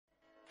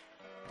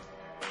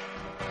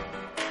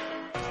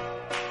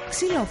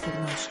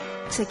Ξυλοφουρνος.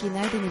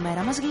 Ξεκινάει την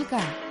ημέρα μας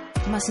γλυκά.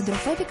 Μας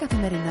συντροφεύει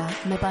καθημερινά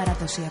με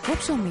παραδοσιακό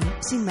ψωμί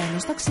ψημένο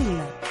στα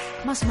ξύλα.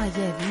 Μας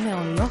μαγεύει με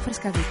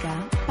ολόφρεσκα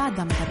γλυκά,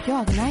 πάντα με τα πιο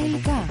αγνά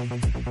υλικά.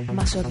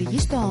 Μας οδηγεί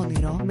στο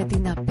όνειρο με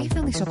την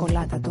απίθανη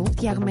σοκολάτα του,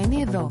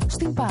 φτιαγμένη εδώ,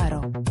 στην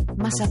Πάρο.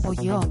 Μας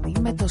απογειώνει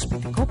με το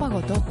σπιτικό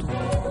παγωτό του.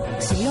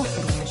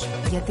 Ξυλοφουρνος,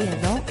 γιατί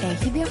εδώ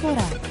έχει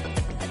διαφορά.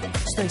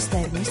 Στο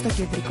Υστερνι, στο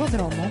κεντρικό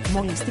δρόμο,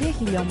 μόλις 3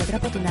 χιλιόμετρα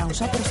από την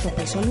Άουσα προς το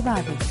πίσω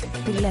λιβάδι.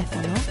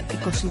 Τηλέφωνο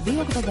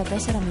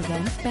 2284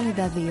 0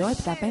 52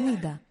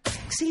 750.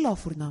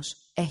 Ξυλοφουρνος,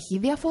 έχει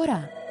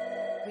διαφορά.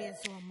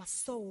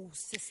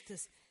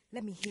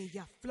 Let me hear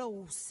your flow,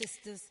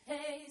 sisters.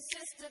 Hey,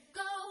 sister,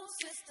 go,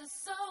 sister,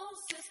 soul,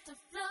 sister,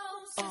 flow,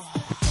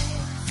 sister. Hey,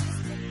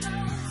 sister, go,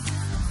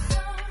 sister,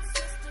 soul,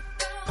 sister,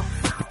 go.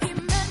 He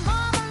met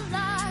Mama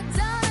Lot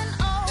down in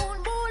old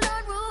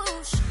Moulin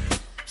Rouge,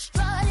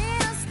 strutting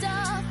her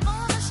stuff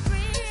on the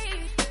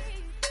street.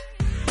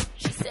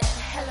 She said,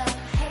 hello,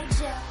 hey,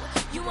 Joe,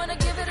 you wanna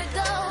give it a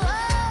go?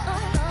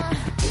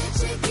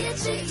 Get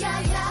you, yeah,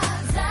 yeah,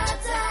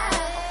 za-za.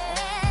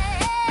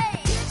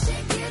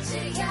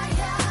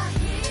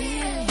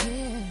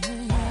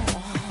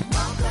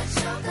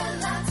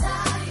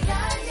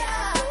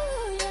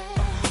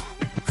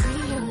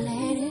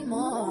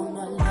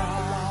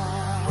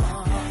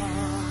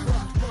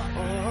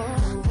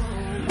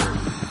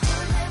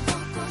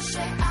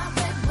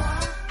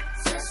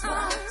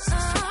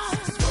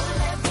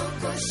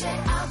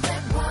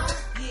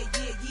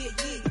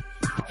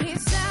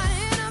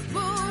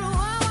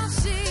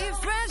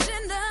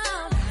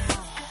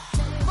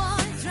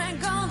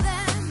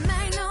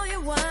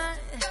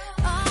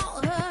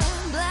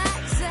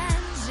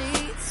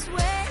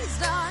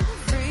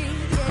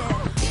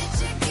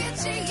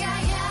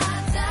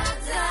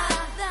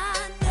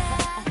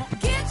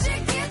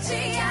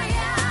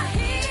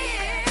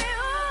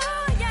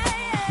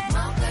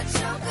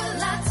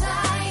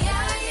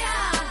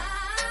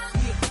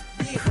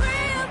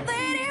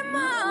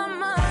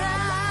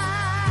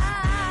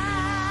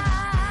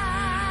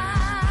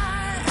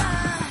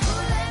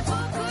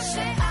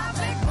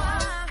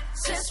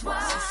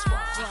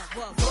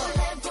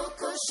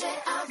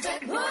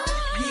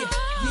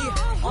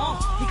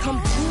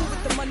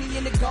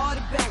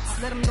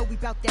 Let them know we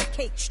bout that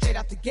cake straight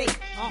out the gate.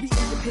 We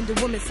independent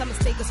women, some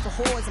mistake us for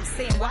whores. I'm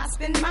saying, why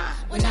spend mine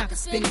when I can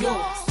spend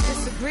yours?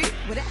 Disagree?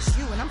 Well, that's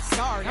you, and I'm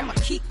sorry. I'ma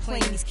keep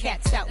playing these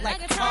cats out like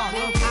a car.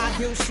 High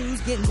heel shoes,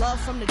 getting love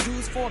from the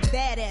Jews, 4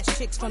 badass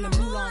chicks from the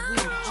Moulin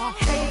Rouge.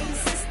 Hey,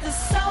 sisters,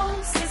 soul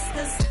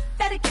sisters,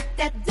 better get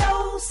that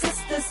dough,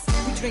 sisters.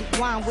 We drink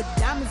wine with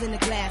diamonds in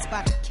the glass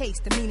by the case,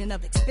 the meaning of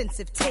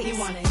expensive taste. You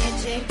wanna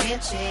itchy,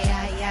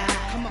 yeah, yeah.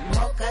 Come on,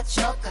 mocha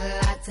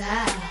chocolata.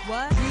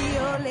 What?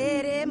 Rio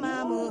lady,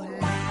 mama.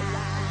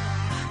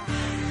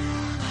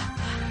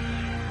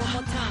 One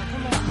more time,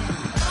 come on now.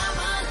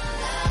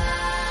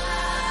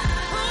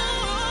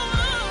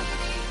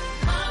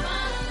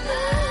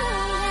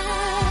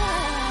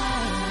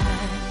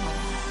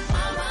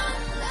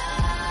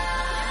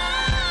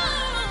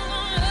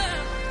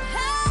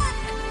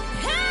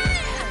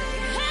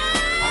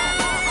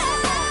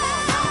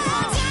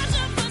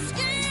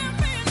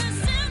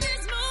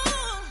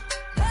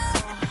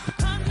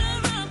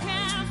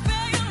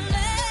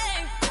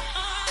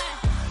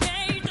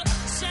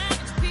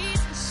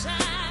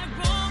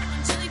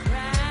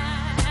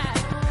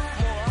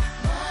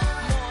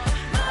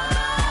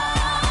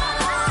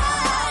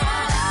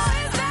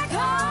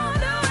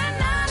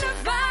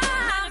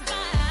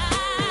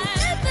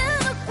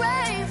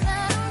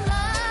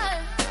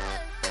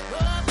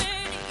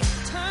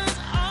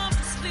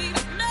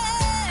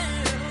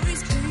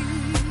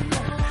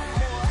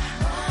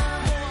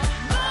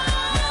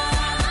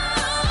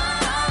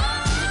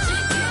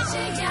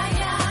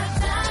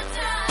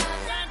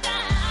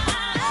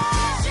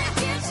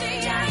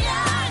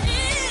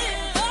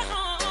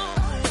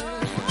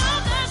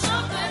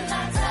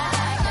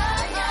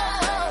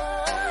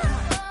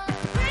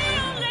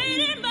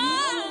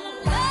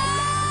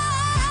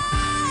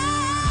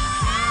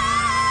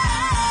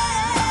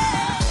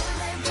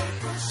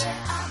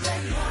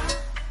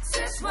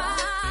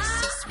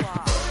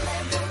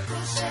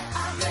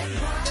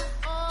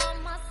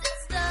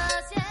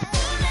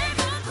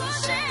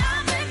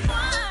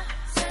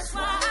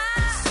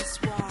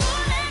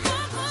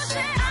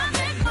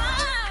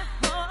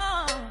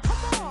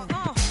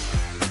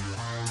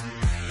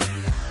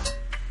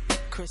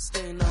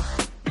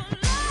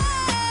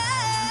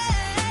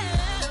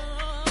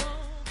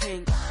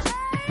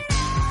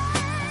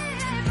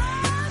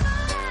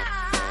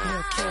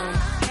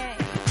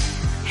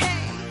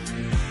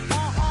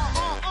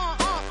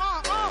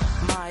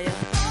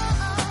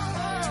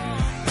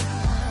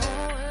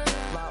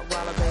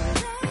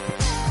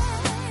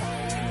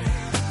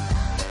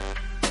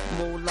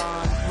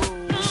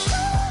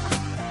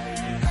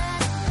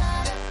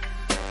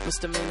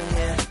 Misdemeanor.